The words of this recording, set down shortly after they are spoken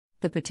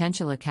The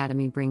Potential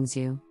Academy brings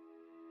you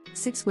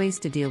 6 ways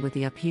to deal with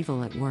the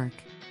upheaval at work.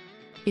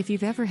 If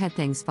you've ever had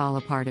things fall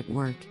apart at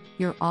work,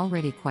 you're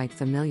already quite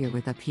familiar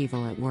with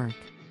upheaval at work.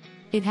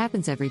 It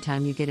happens every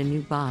time you get a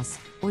new boss,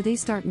 or they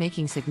start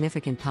making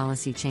significant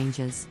policy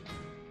changes.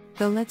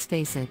 Though let's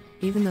face it,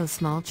 even those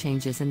small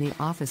changes in the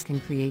office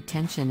can create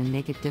tension and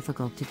make it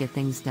difficult to get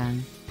things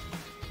done.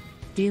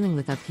 Dealing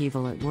with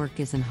upheaval at work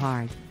isn't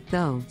hard,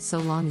 though, so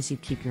long as you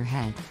keep your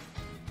head.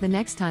 The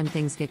next time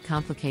things get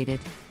complicated,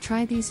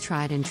 try these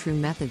tried and true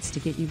methods to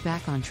get you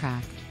back on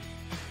track.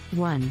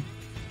 1.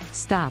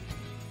 Stop.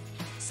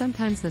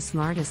 Sometimes the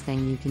smartest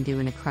thing you can do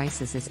in a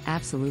crisis is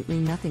absolutely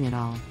nothing at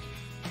all.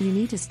 You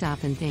need to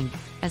stop and think,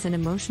 as an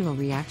emotional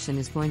reaction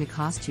is going to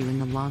cost you in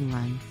the long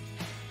run.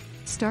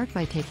 Start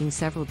by taking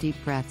several deep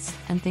breaths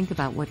and think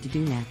about what to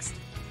do next.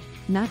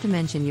 Not to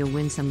mention you'll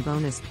win some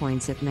bonus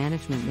points if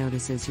management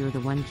notices you're the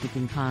one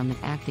keeping calm and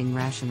acting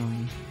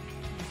rationally.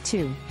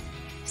 2.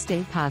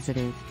 Stay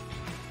positive.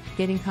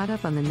 Getting caught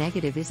up on the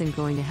negative isn't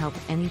going to help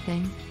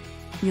anything.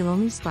 You'll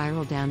only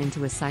spiral down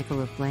into a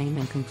cycle of blame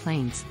and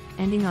complaints,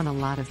 ending on a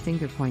lot of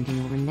finger-pointing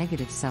over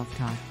negative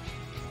self-talk.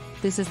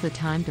 This is the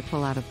time to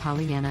pull out a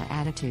Pollyanna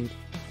attitude.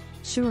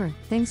 Sure,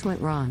 things went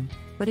wrong,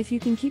 but if you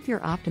can keep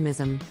your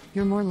optimism,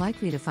 you're more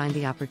likely to find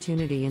the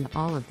opportunity in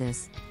all of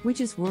this, which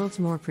is worlds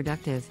more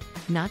productive,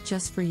 not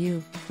just for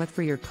you, but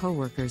for your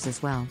coworkers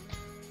as well.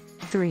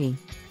 3.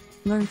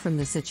 Learn from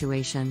the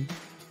situation.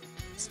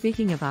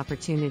 Speaking of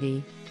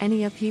opportunity,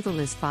 any upheaval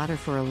is fodder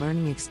for a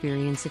learning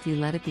experience if you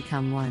let it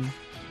become one.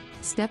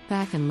 Step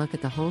back and look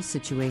at the whole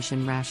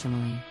situation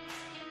rationally.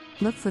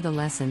 Look for the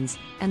lessons,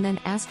 and then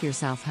ask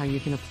yourself how you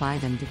can apply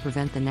them to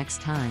prevent the next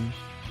time.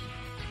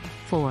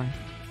 4.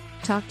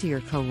 Talk to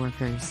your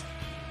coworkers.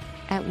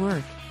 At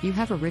work, you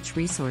have a rich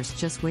resource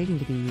just waiting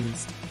to be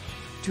used.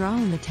 Draw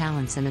on the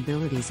talents and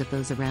abilities of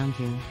those around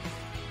you.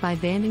 By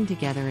banding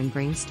together and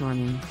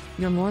brainstorming,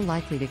 you're more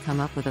likely to come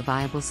up with a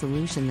viable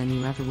solution than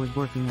you ever would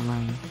working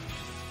alone.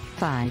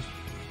 5.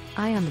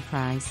 Eye on the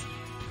prize.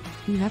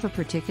 You have a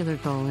particular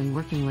goal in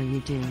working where you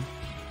do.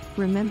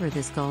 Remember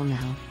this goal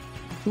now.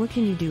 What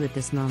can you do at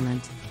this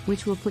moment,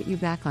 which will put you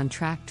back on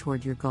track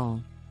toward your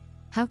goal?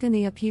 How can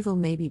the upheaval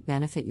maybe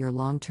benefit your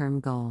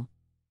long-term goal?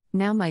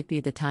 Now might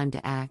be the time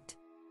to act.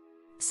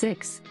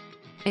 6.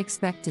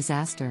 Expect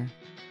disaster.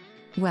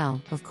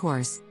 Well, of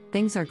course,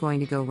 things are going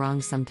to go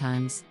wrong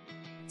sometimes.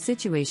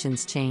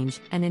 Situations change,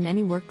 and in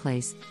any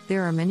workplace,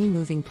 there are many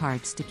moving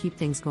parts to keep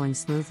things going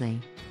smoothly.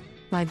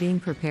 By being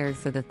prepared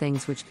for the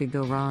things which could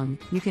go wrong,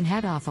 you can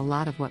head off a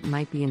lot of what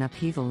might be an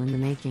upheaval in the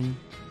making.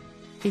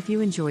 If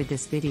you enjoyed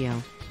this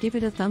video, give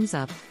it a thumbs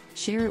up,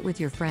 share it with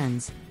your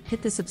friends,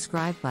 hit the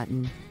subscribe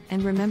button,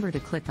 and remember to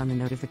click on the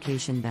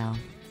notification bell.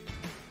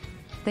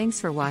 Thanks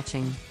for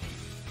watching.